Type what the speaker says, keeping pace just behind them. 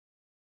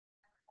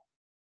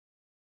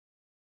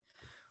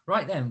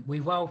Right then,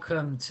 we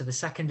welcome to the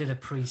second of the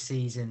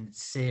pre-season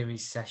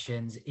series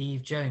sessions,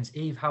 Eve Jones.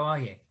 Eve, how are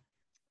you?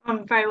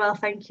 I'm very well,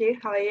 thank you.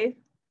 How are you?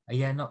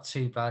 Yeah, not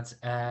too bad.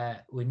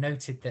 We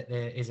noted that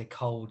there is a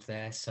cold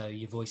there, so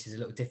your voice is a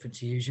little different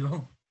to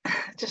usual.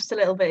 Just a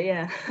little bit,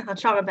 yeah. I'll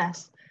try my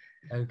best.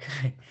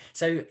 Okay.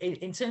 So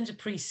in terms of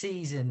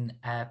pre-season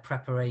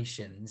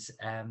preparations,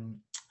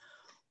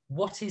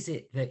 what is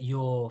it that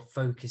you're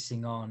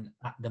focusing on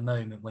at the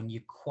moment when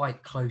you're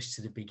quite close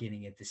to the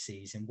beginning of the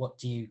season? What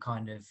do you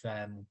kind of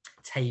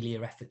tailor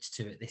your efforts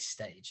to at this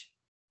stage?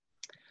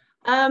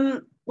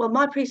 Well,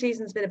 my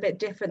pre-season's been a bit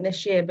different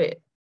this year, but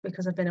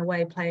because I've been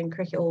away playing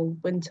cricket all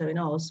winter in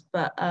Oz.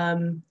 But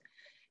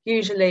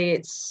usually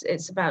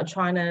it's about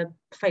trying to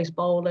face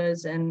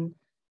bowlers and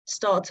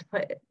start to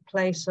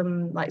play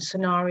some like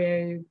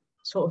scenario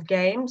sort of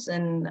games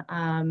and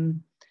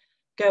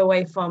go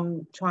away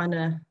from trying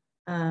to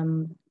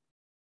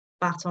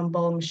bat on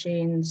bowl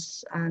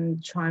machines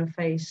and try and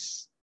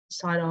face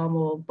sidearm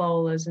or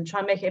bowlers and try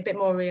and make it a bit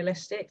more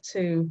realistic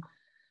to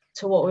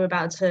what we're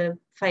about to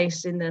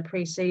face in the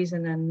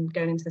pre-season and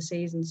going into the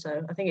season.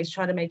 So I think it's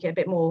trying to make it a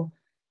bit more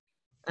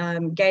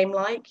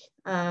game-like.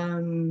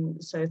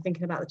 So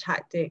thinking about the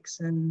tactics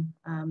and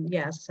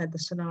yeah, as I said, the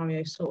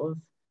scenario sort of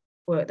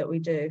work that we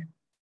do.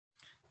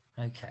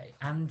 Okay,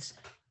 and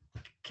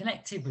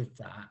connected with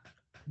that,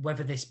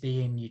 whether this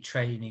be in your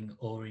training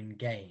or in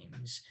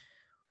games,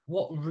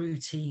 what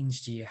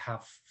routines do you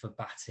have for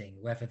batting,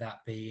 whether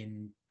that be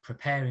in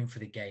preparing for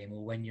the game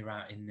or when you're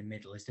out in the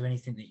middle? Is there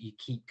anything that you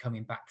keep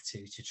coming back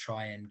to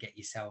try and get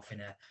yourself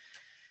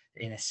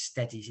in a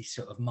steady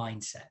sort of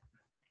mindset?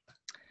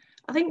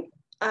 I think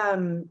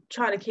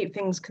trying to keep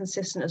things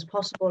consistent as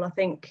possible. I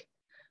think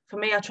for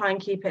me, I try and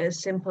keep it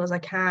as simple as I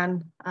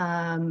can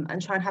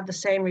and try and have the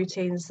same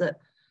routines that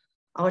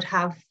I would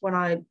have when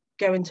I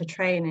go into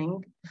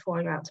training before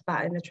I go out to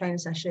bat in the training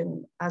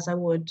session as I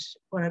would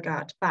when I go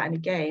out to bat in a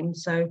game.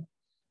 So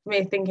for me,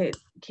 I think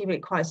keep it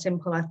quite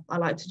simple. I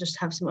like to just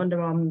have some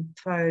underarm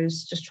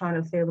throws, just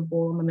trying to feel the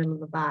ball in the middle of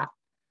the bat.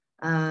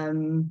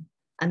 And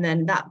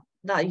then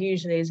that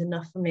usually is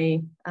enough for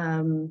me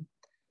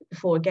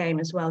before a game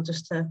as well,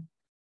 just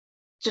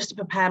to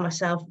prepare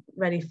myself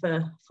ready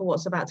for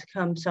what's about to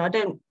come. So I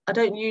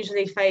don't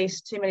usually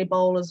face too many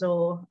bowlers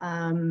or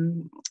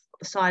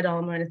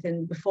sidearm or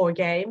anything before a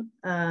game.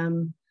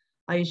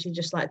 I usually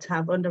just like to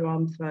have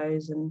underarm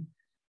throws and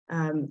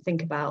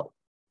think about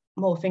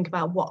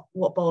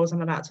what bowlers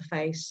I'm about to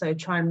face. So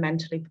try and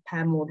mentally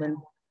prepare more than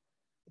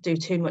do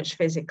too much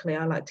physically.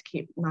 I like to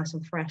keep nice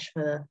and fresh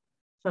for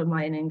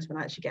my innings when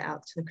I actually get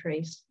out to the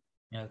crease.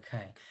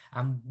 Okay.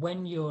 And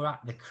when you're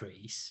at the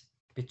crease,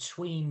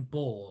 between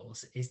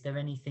balls, is there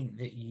anything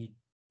that you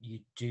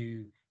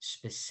do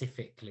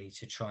specifically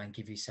to try and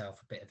give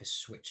yourself a bit of a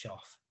switch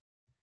off?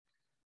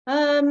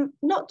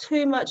 Not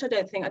too much, I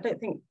don't think. I don't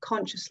think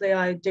consciously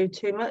I do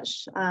too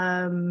much.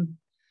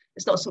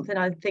 It's not something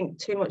I think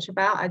too much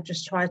about. I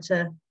just try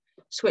to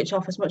switch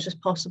off as much as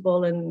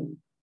possible, and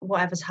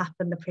whatever's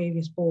happened the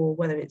previous ball,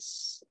 whether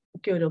it's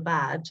good or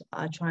bad,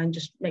 I try and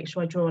just make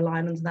sure I draw a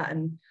line under that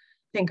and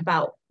think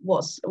about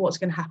what's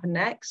going to happen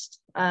next.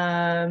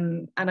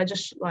 And I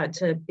just like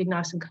to be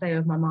nice and clear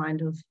of my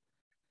mind of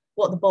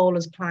what the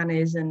bowler's plan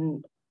is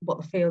and what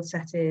the field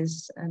set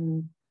is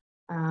and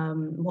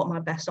what my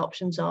best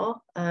options are.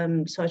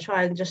 So I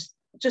try and just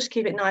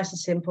keep it nice and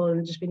simple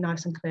and just be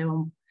nice and clear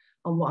on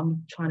what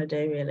I'm trying to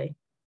do, really.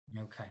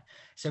 Okay.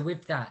 So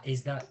with that,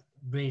 is that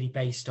really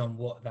based on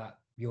what that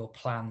your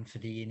plan for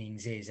the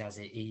innings is, as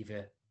it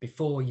either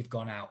before you've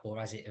gone out or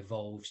as it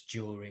evolves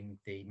during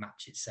the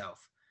match itself?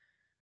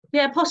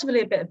 Yeah,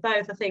 possibly a bit of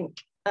both. I think,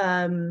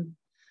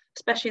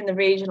 especially in the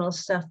regional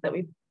stuff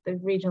the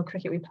regional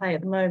cricket we play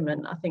at the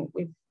moment, I think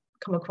we've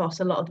come across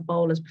a lot of the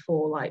bowlers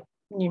before, like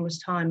numerous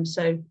times.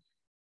 So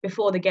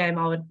before the game,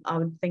 I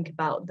would think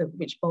about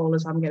which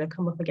bowlers I'm going to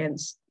come up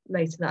against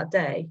later that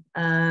day.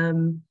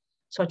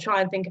 So I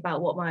try and think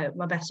about what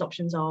my best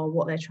options are,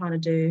 what they're trying to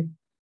do.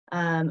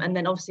 And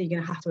then obviously you're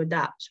going to have to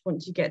adapt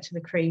once you get to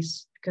the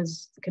crease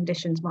because the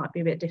conditions might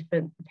be a bit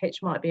different, the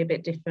pitch might be a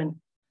bit different.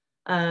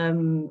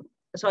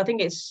 So I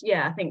think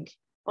I think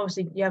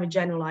obviously you have a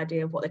general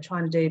idea of what they're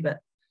trying to do, but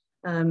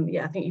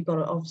I think you've got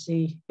to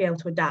obviously be able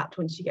to adapt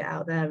once you get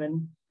out there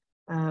and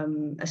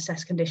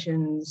assess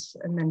conditions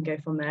and then go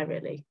from there,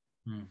 really.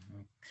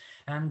 Mm-hmm.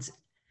 And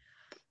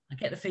I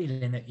get the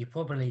feeling that you're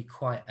probably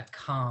quite a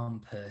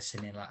calm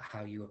person in like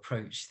how you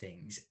approach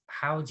things.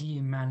 How do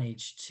you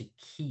manage to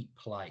keep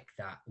like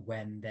that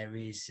when there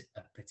is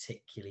a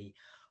particularly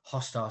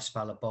hostile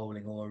spell of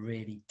bowling or a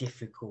really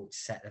difficult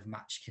set of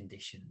match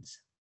conditions?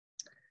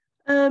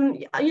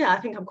 I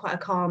think I'm quite a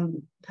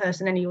calm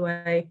person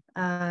anyway,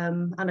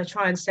 and I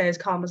try and stay as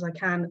calm as I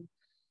can,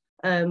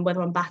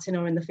 whether I'm batting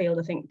or in the field.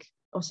 I think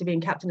obviously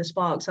being captain of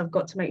Sparks, I've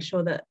got to make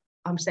sure that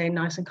I'm staying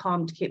nice and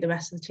calm to keep the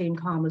rest of the team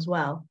calm as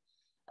well.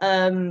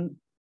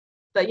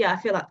 But yeah, I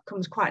feel that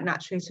comes quite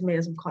naturally to me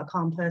as I'm quite a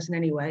calm person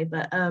anyway.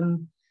 But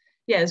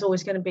there's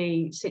always going to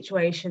be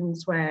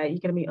situations where you're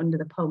going to be under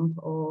the pump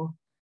or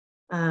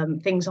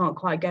things aren't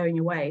quite going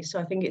your way. So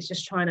I think it's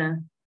just trying to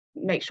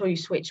make sure you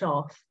switch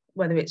off,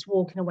 whether it's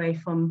walking away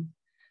from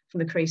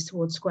the crease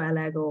towards square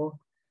leg, or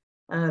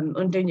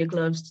undoing your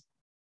gloves,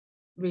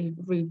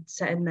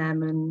 resetting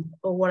them, and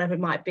or whatever it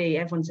might be.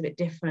 Everyone's a bit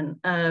different.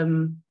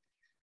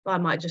 But I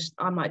might just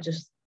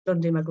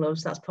undo my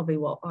gloves. That's probably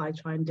what I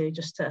try and do,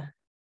 just to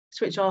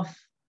switch off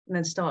and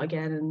then start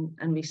again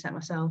and reset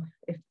myself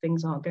if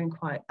things aren't going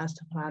quite as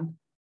to plan.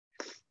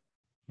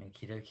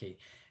 Okie dokie.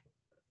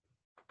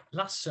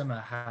 Last summer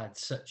had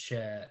such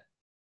a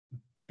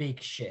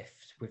big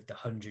shift with the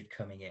 100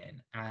 coming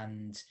in,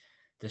 and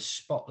the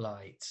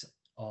spotlight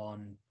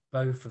on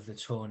both of the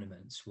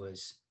tournaments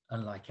was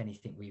unlike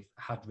anything we've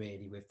had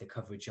really, with the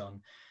coverage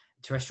on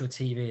terrestrial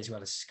TV as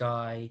well as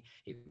Sky,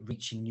 it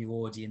reaching new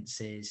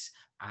audiences,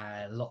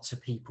 lots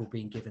of people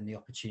being given the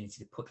opportunity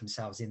to put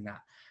themselves in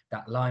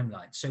that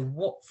limelight. So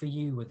what for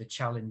you were the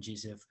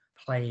challenges of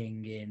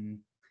playing in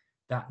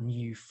that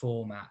new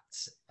format?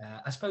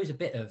 I suppose a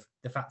bit of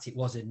the fact it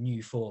was a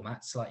new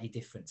format, slightly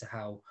different to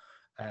how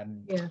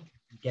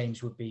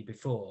games would be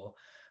before,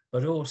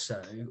 but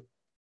also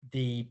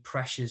the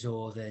pressures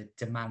or the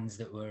demands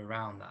that were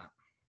around that.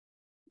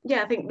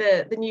 Yeah, I think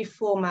the new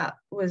format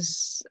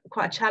was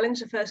quite a challenge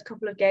the first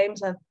couple of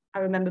games. I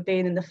remember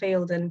being in the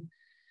field, and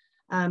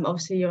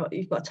obviously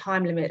you've got a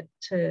time limit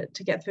to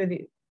get through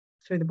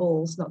the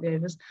balls, not the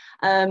overs.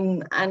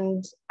 And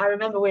I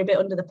remember we were a bit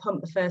under the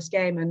pump the first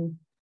game, and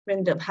we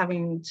ended up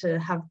having to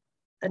have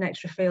an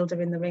extra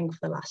fielder in the ring for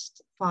the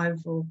last 5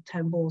 or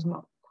 10 balls. I'm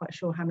not quite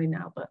sure how many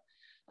now, but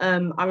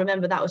I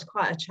remember that was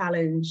quite a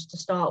challenge to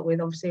start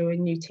with. Obviously, we're a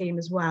new team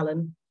as well,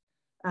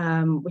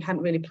 and we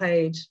hadn't really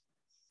played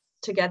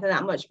together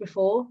that much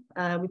before.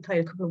 We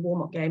played a couple of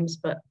warm-up games,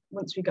 but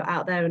once we got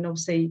out there, and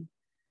obviously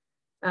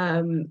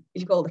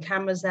you've got all the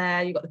cameras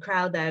there, you've got the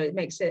crowd there, it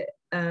makes it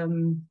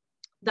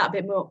that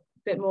bit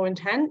more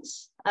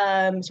intense. So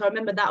I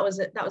remember that was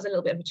a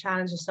little bit of a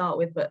challenge to start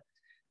with, but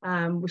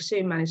we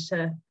soon managed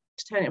to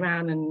turn it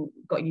around and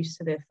got used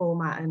to the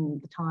format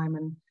and the time,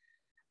 and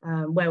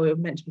where we were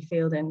meant to be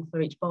fielding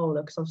for each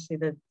bowler, because obviously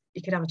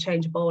you could have a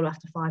change of bowler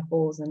after 5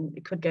 balls, and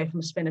it could go from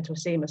a spinner to a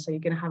seamer, so you're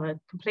going to have a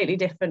completely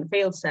different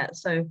field set.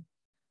 So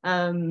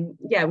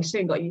we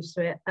soon got used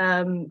to it.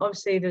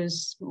 Obviously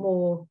there's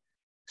more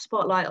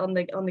spotlight on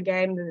the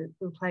game that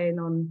we're playing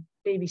on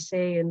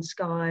BBC and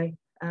Sky,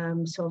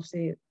 so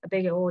obviously a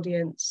bigger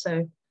audience,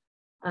 so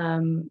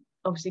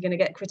obviously going to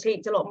get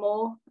critiqued a lot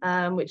more,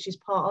 which is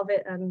part of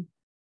it, and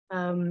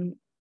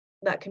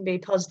that can be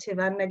positive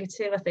and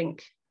negative. I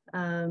think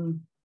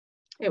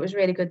it was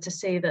really good to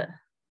see that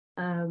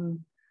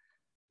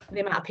the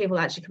amount of people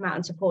actually come out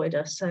and supported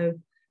us. So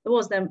there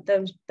was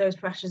those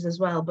pressures as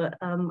well, but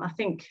I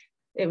think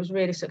it was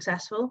really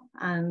successful,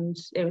 and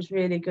it was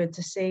really good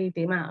to see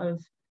the amount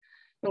of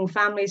young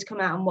families come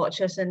out and watch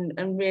us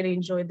and really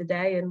enjoy the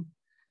day and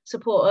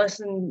support us,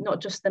 and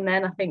not just the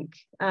men. I think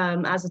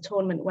as the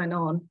tournament went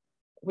on,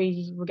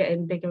 we were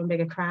getting bigger and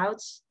bigger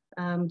crowds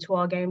to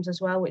our games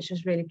as well, which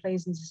was really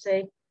pleasing to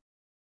see.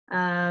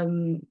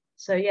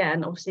 So yeah,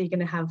 and obviously you're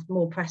going to have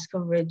more press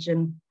coverage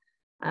and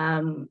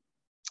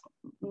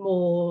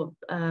more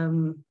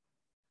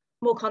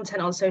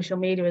content on social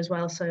media as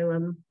well.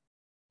 So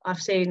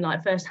I've seen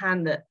like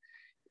firsthand that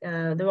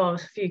there are a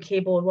few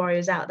keyboard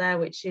warriors out there,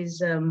 which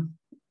is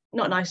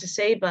not nice to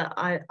see, but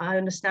I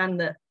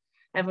understand that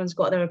everyone's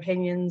got their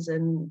opinions,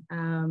 and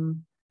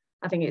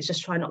I think it's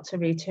just try not to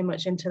read too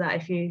much into that.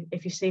 If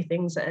you see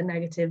things that are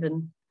negative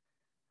and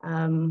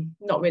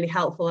not really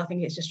helpful, I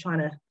think it's just trying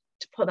to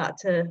put that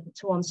to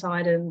one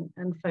side and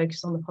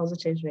focus on the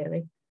positives,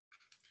 really.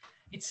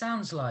 It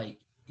sounds like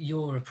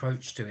your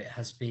approach to it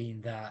has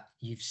been that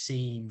you've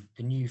seen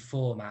the new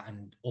format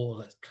and all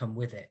that's come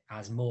with it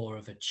as more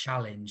of a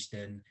challenge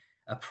than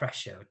a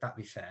pressure. Would that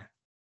be fair?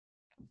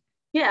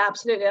 Yeah,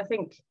 absolutely. I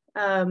think,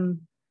 as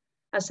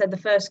I said, the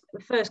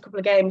first couple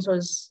of games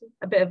was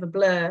a bit of a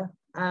blur.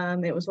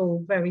 It was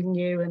all very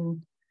new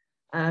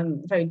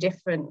and very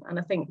different. And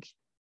I think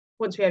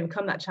once we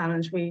overcome that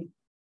challenge, we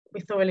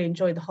thoroughly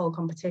enjoyed the whole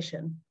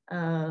competition.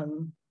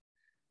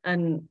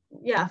 And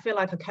yeah, I feel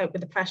like I coped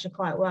with the pressure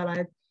quite well.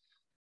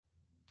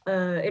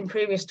 In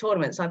previous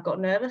tournaments, I've got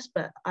nervous,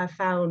 but I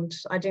found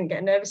I didn't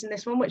get nervous in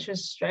this one, which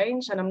was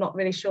strange. And I'm not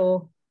really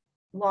sure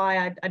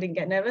why I didn't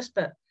get nervous,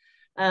 but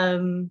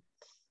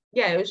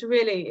it was a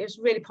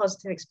really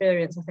positive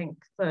experience, I think,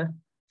 for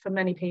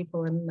many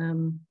people.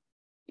 And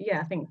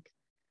I think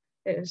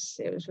it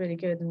was really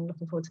good, and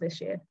looking forward to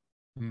this year.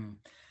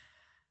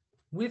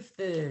 With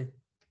the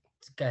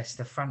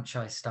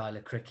franchise style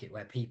of cricket,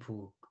 where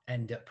people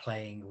end up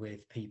playing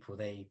with people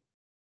they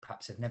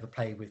perhaps have never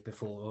played with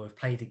before, or have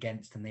played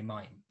against, and they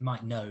might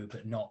know,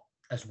 but not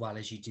as well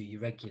as you do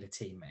your regular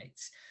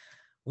teammates.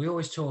 We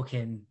always talk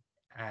in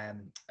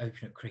Open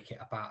Up Cricket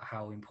about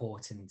how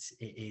important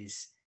it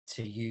is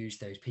to use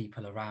those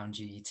people around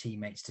you, your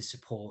teammates, to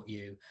support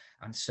you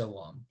and so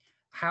on.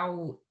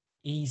 How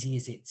easy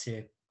is it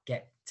to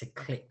get to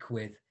click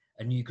with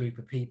a new group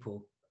of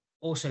people,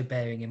 also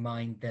bearing in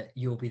mind that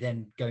you'll be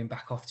then going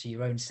back off to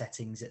your own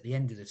settings at the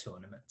end of the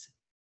tournament?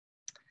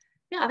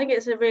 Yeah, I think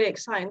it's a really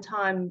exciting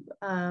time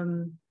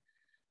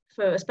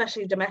for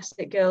especially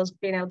domestic girls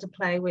being able to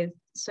play with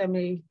so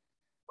many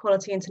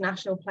quality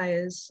international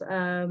players.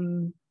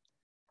 And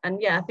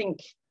yeah, I think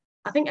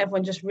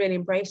everyone just really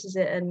embraces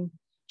it and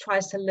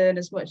tries to learn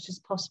as much as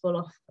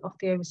possible off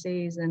the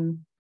overseas, and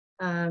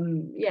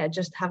yeah,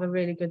 just have a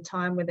really good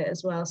time with it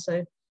as well.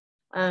 So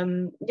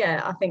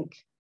yeah, I think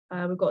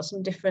we've got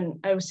some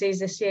different overseas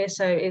this year,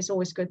 so it's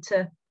always good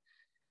to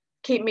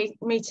keep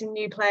meeting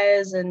new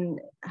players and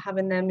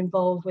having them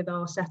involved with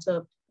our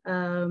setup.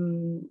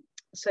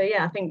 So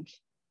yeah, I think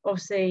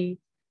obviously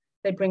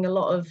they bring a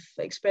lot of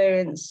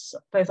experience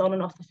both on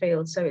and off the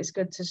field, so it's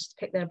good to just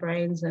pick their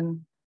brains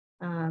and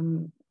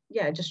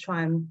yeah, just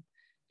try and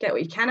get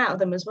what you can out of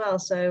them as well.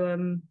 So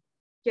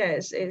yeah,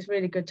 it's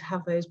really good to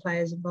have those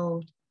players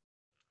involved.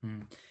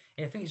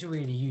 Yeah, I think it's a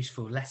really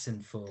useful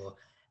lesson for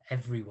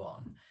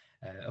everyone,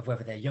 of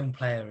whether they're a young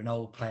player, an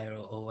old player,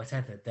 or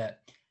whatever, that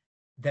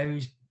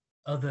those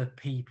other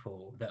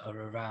people that are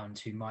around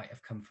who might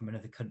have come from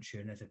another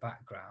country, another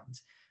background,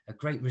 a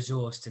great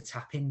resource to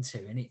tap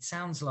into. And it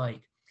sounds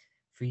like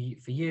for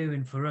you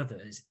and for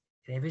others,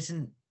 there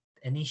isn't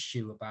an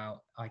issue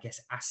about, I guess,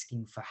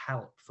 asking for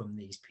help from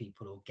these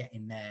people or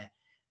getting their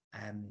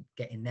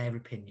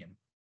opinion.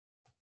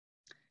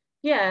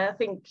 Yeah, I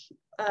think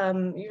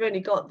you've only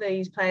got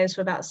these players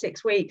for about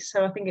 6 weeks,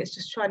 so I think it's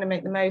just trying to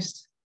make the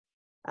most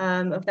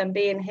of them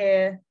being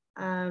here.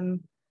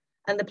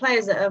 And the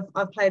players that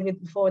I've played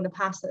with before in the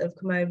past that have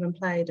come over and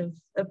played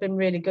have been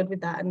really good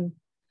with that and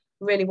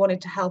really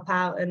wanted to help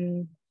out.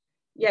 And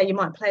yeah, you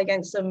might play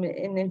against them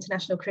in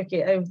international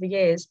cricket over the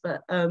years,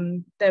 but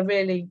they're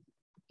really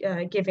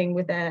giving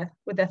with their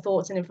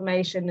thoughts and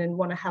information and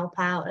want to help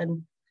out.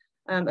 And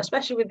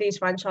especially with these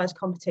franchise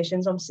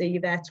competitions, obviously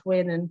you're there to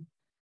win,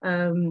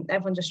 and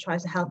everyone just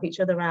tries to help each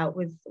other out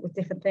with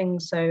different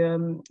things.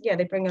 So yeah,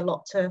 they bring a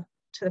lot to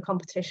the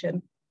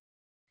competition.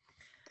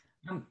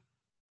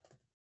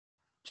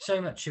 So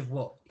much of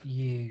what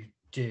you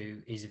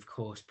do is, of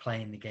course,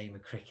 playing the game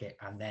of cricket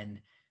and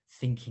then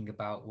thinking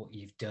about what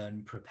you've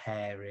done,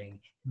 preparing,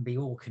 can be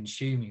all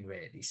consuming,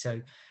 really. So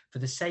for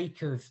the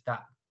sake of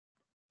that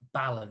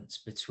balance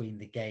between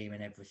the game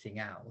and everything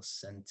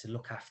else, and to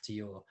look after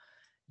your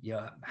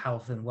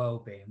health and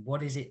well-being,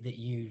 what is it that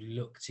you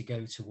look to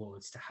go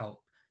towards to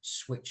help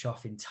switch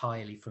off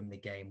entirely from the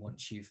game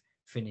once you've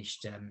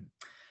finished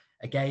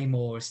a game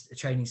or a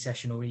training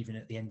session, or even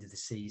at the end of the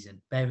season,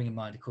 bearing in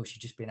mind, of course,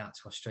 you've just been out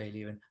to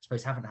Australia and I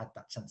suppose haven't had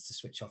that chance to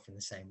switch off in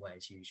the same way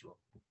as usual?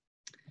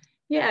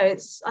 Yeah,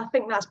 I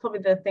think that's probably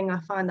the thing I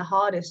find the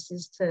hardest,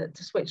 is to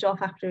switch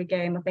off after a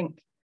game. I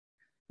think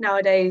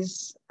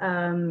nowadays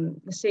the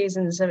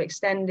seasons are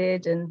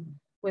extended, and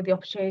with the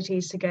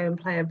opportunities to go and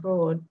play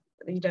abroad,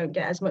 you don't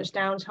get as much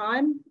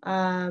downtime.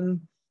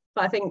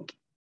 But I think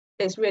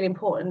it's really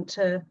important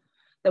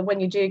that when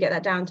you do get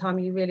that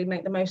downtime, you really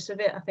make the most of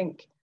it. I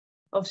think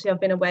obviously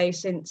I've been away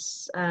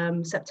since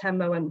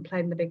September, when we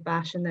played in the Big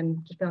Bash, and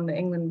then just been on the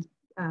England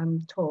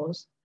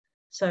tours.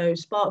 So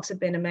Sparks have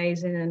been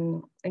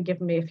amazing and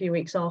given me a few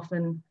weeks off,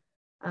 and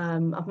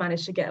I've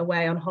managed to get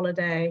away on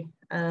holiday.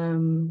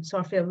 So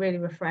I feel really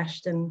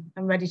refreshed and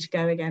ready to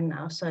go again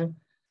now. So,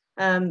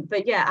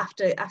 but yeah,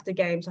 after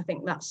games, I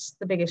think that's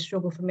the biggest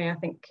struggle for me. I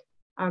think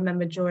I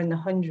remember during the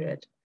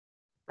 100,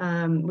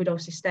 we'd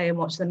obviously stay and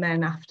watch the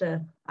men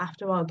after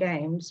our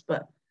games,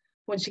 but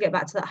once you get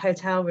back to that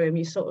hotel room,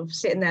 you're sort of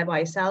sitting there by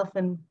yourself,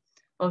 and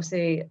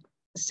obviously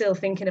still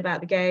thinking about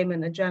the game,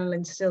 and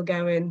adrenaline's still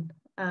going.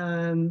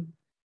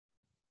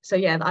 So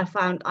yeah, I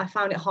found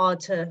it hard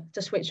to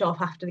switch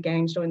off after the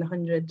games during the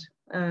 100.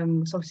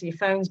 So obviously your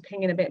phone's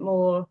pinging a bit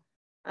more.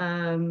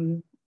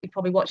 You're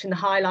probably watching the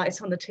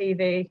highlights on the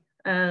TV,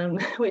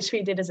 which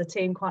we did as a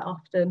team quite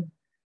often.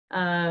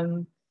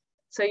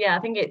 So yeah, I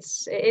think it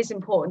is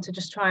important to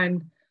just try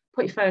and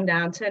put your phone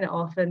down, turn it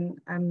off,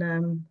 and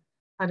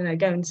I don't know,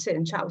 go and sit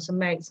and chat with some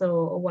mates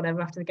or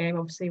whatever after the game.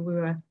 Obviously we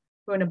were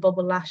in a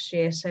bubble last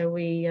year, so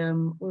we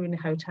were in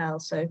a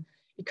hotel, so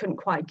you couldn't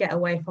quite get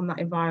away from that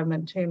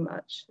environment too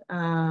much.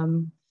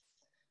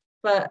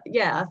 But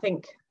yeah, I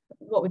think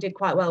what we did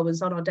quite well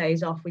was on our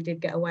days off, we did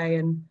get away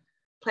and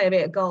play a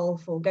bit of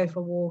golf or go for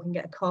a walk and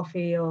get a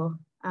coffee, or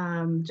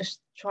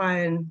just try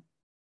and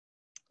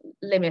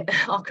limit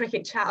our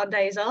cricket chat on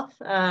days off,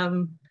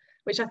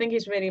 which I think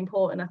is really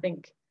important. I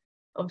think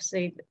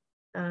obviously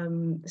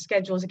the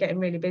schedules are getting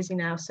really busy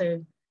now,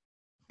 so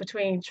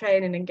between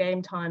training and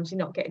game times, you're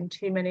not getting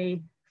too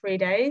many free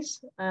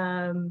days.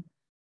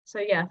 So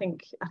yeah, I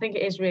think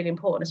it is really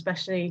important,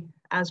 especially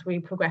as we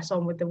progress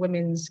on with the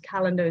women's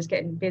calendar is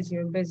getting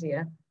busier and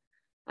busier.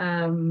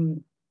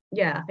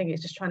 Yeah, I think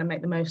it's just trying to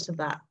make the most of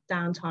that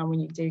downtime when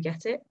you do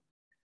get it.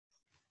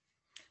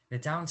 The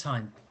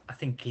downtime, I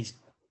think, is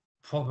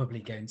probably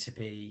going to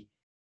be,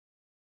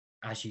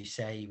 as you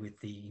say, with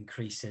the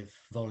increase of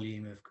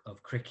volume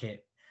of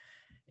cricket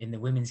in the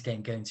women's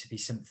game, going to be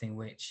something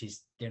which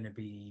is going to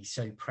be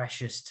so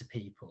precious to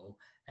people.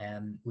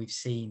 We've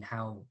seen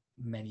how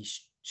many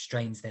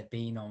strains there've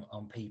been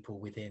on people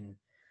within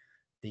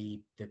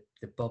the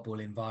bubble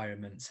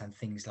environments and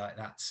things like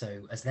that.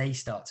 So as they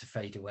start to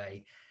fade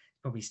away,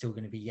 probably still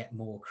going to be yet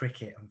more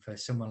cricket. And for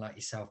someone like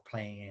yourself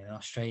playing in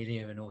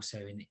Australia and also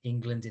in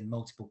England in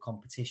multiple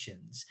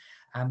competitions,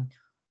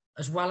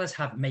 as well as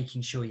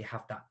making sure you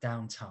have that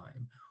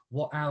downtime,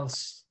 what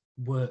else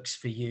works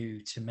for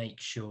you to make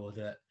sure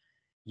that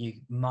your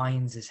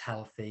mind's as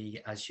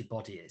healthy as your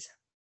body is?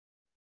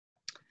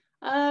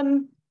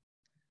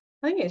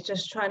 I think it's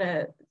just trying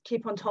to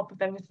keep on top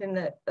of everything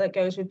that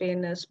goes with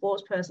being a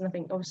sports person. I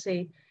think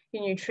obviously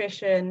your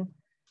nutrition,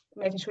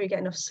 making sure you get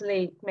enough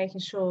sleep,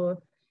 making sure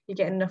you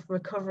get enough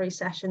recovery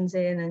sessions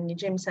in and your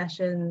gym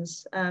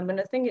sessions. And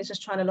I think it's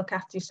just trying to look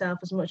after yourself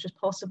as much as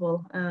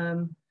possible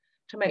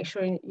to make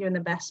sure you're in the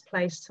best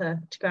place to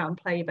go out and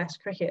play your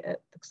best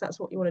cricket, because that's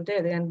what you want to do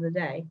at the end of the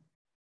day.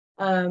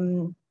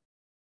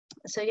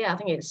 So yeah, I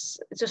think it's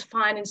just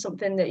finding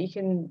something that you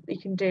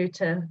can do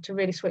to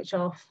really switch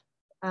off,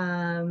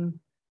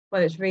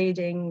 whether it's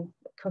reading,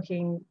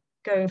 cooking,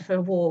 going for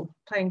a walk,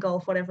 playing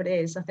golf, whatever it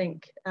is. I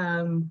think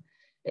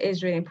it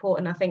is really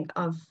important. I think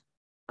I've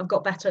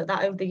got better at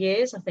that over the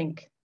years. I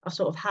think I've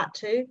sort of had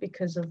to,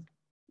 because of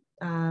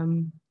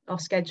our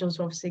schedules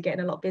are obviously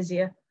getting a lot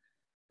busier.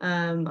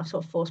 I've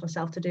sort of forced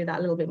myself to do that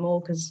a little bit more,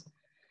 because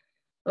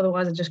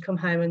otherwise I just come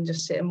home and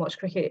just sit and watch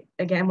cricket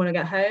again when I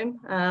get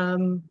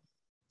home.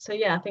 So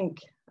yeah, I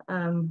think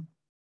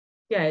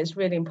it's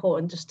really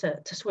important just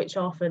to switch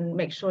off and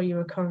make sure you're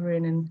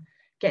recovering and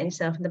getting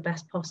yourself in the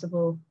best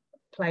possible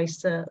place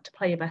to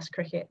play your best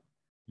cricket.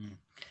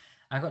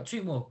 I've got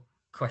two more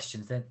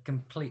questions. They're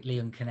completely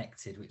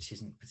unconnected, which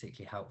isn't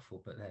particularly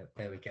helpful, but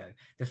there we go.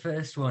 The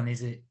first one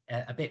is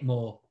a bit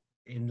more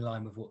in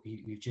line with what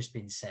you've just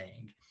been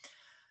saying.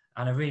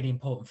 And a really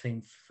important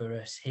thing for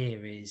us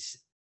here is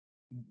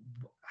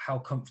how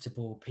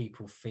comfortable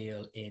people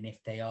feel in,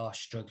 if they are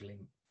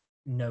struggling,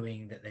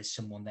 knowing that there's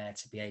someone there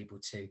to be able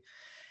to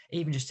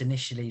even just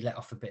initially let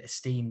off a bit of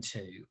steam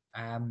to.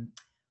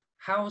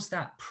 How's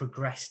that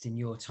progressed in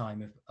your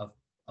time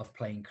of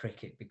playing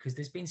cricket? Because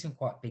there's been some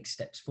quite big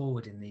steps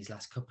forward in these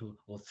last couple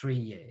or 3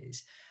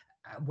 years.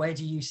 Where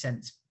do you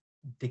sense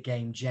the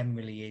game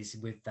generally is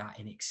with that,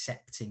 in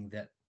accepting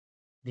that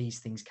these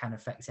things can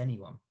affect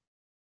anyone?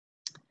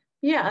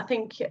 Yeah, I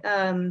think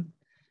the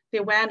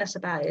awareness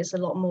about it is a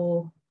lot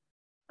more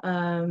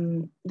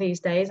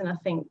these days, and I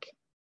think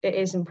it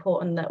is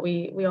important that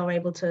we are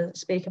able to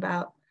speak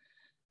about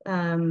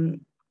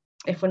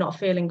if we're not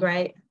feeling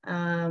great.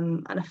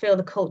 And I feel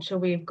the culture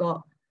we've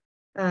got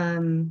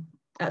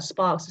at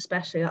Sparks,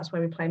 especially, that's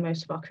where we play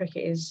most of our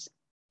cricket,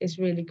 is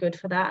really good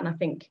for that. And I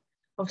think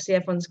obviously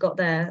everyone's got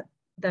their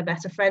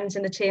better friends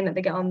in the team that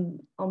they get on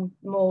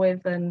more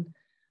with, and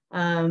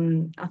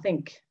I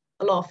think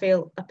a lot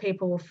of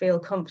people will feel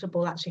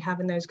comfortable actually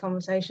having those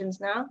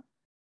conversations now,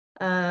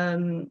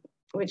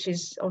 which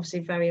is obviously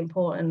very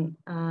important,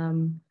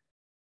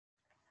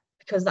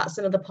 because that's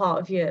another part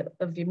of you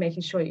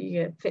making sure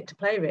you're fit to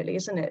play, really,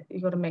 isn't it?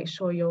 You've got to make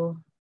sure your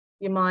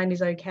mind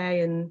is okay,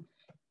 and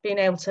being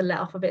able to let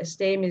off a bit of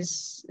steam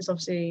is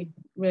obviously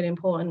really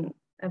important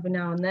every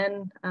now and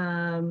then.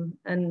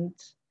 And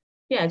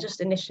yeah,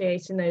 just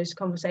initiating those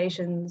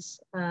conversations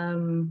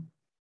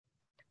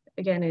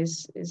again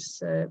is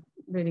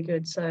really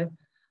good. So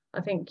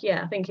I think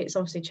it's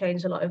obviously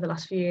changed a lot over the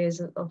last few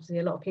years. Obviously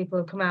a lot of people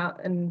have come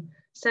out and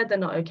said they're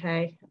not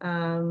okay,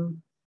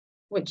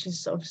 which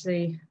is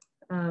obviously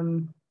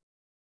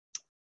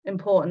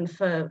important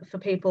for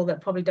people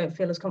that probably don't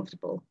feel as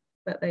comfortable,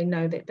 that they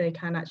know that they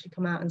can actually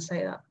come out and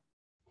say that.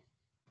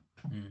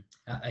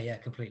 Yeah,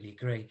 completely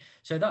agree.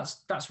 So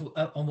that's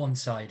on one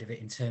side of it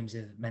in terms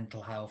of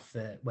mental health,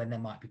 when there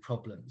might be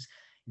problems.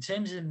 In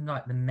terms of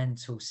like the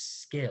mental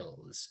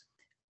skills,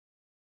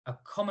 a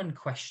common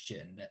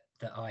question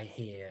that I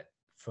hear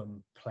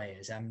from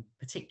players, and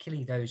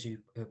particularly those who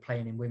are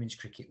playing in women's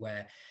cricket,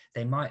 where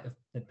they might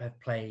have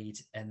played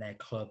in their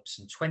clubs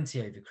and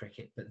 20 over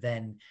cricket, but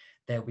then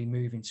they'll be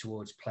moving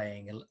towards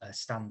playing a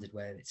standard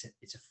where it's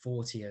a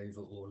 40 over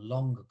or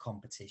longer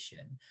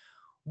competition.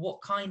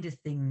 What kind of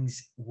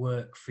things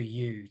work for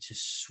you to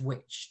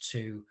switch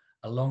to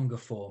a longer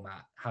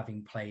format,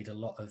 having played a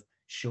lot of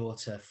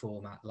shorter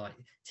format like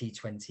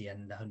T20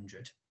 and the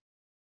 100?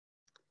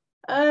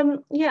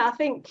 Yeah, I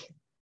think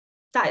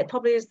that it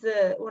probably is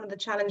one of the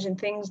challenging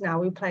things now.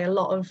 We play a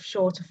lot of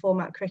shorter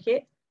format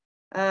cricket,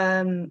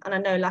 and I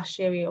know last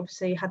year we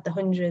obviously had the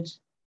 100,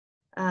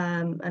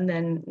 and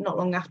then not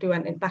long after we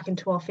went back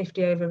into our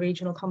 50 over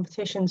regional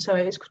competition. So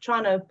it's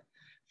trying to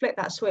flip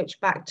that switch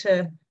back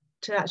to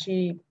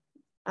actually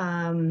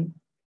playing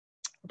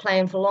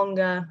for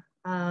longer,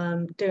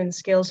 doing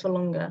skills for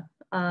longer.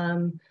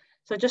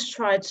 So I just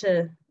tried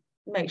to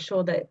make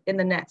sure that in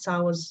the nets I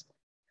was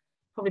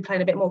probably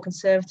playing a bit more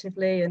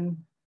conservatively, and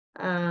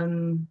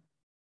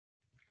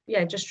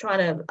just trying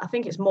to, I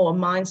think it's more a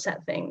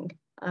mindset thing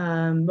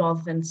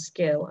rather than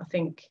skill. I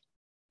think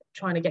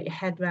trying to get your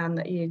head around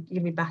that you're going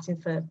to be batting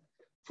for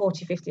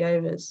 40, 50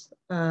 overs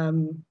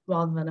rather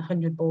than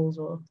 100 balls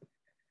or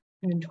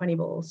 120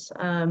 balls.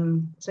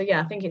 So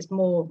yeah, I think it's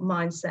more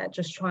mindset,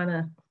 just trying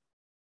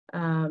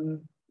to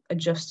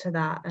adjust to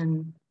that,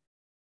 and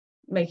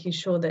making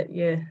sure that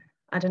you're,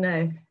 I don't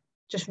know,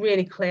 just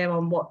really clear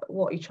on what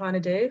you're trying to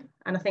do.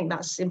 And I think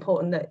that's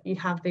important, that you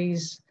have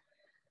these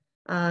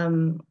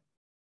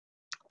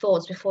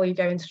thoughts before you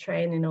go into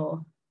training,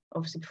 or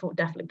obviously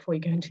definitely before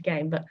you go into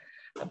game, but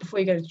before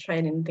you go to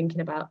training,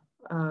 thinking about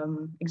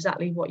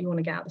exactly what you want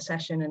to get out of the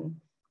session, and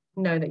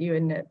know that you're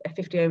in a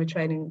 50 over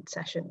training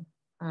session,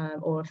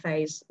 or a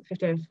phase,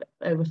 50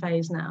 over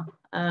phase now.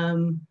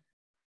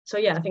 So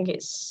yeah, I think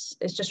it's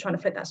just trying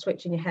to flip that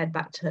switch in your head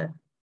back to,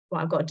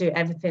 well, I've got to do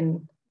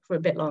everything for a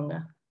bit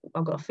longer.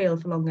 I've got to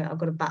field for longer. I've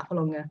got to bat for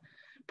longer.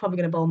 Probably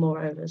going to bowl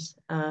more overs.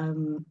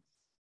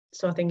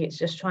 So I think it's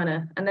just trying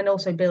to, and then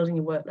also building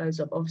your workloads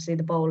up. Obviously,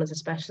 the bowlers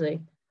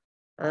especially,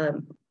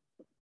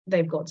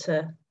 they've got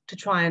to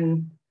try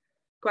and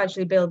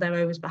gradually build their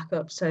overs back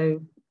up.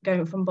 So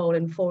going from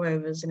bowling 4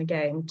 overs in a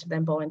game to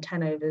then bowling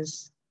 10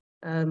 overs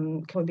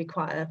can be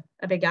quite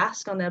a big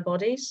ask on their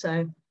bodies.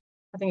 So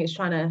I think it's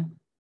trying to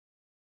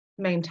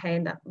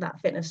maintain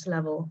that fitness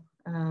level,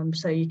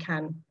 so you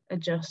can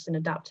adjust and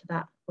adapt to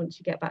that once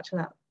you get back to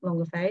that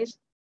longer phase.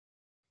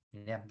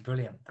 Yeah,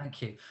 brilliant.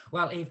 Thank you.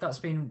 Well, Eve,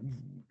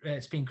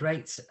 it's been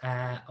great.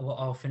 What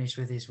I'll finish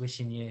with is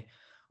wishing you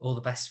all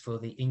the best for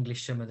the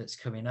English summer that's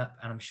coming up,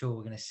 and I'm sure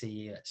we're going to see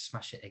you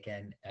smash it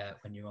again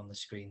when you're on the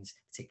screens,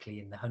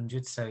 particularly in the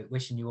hundreds. So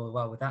wishing you all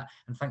well with that,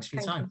 and thanks for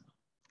your time.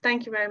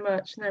 Thank you very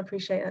much, and I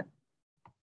appreciate it.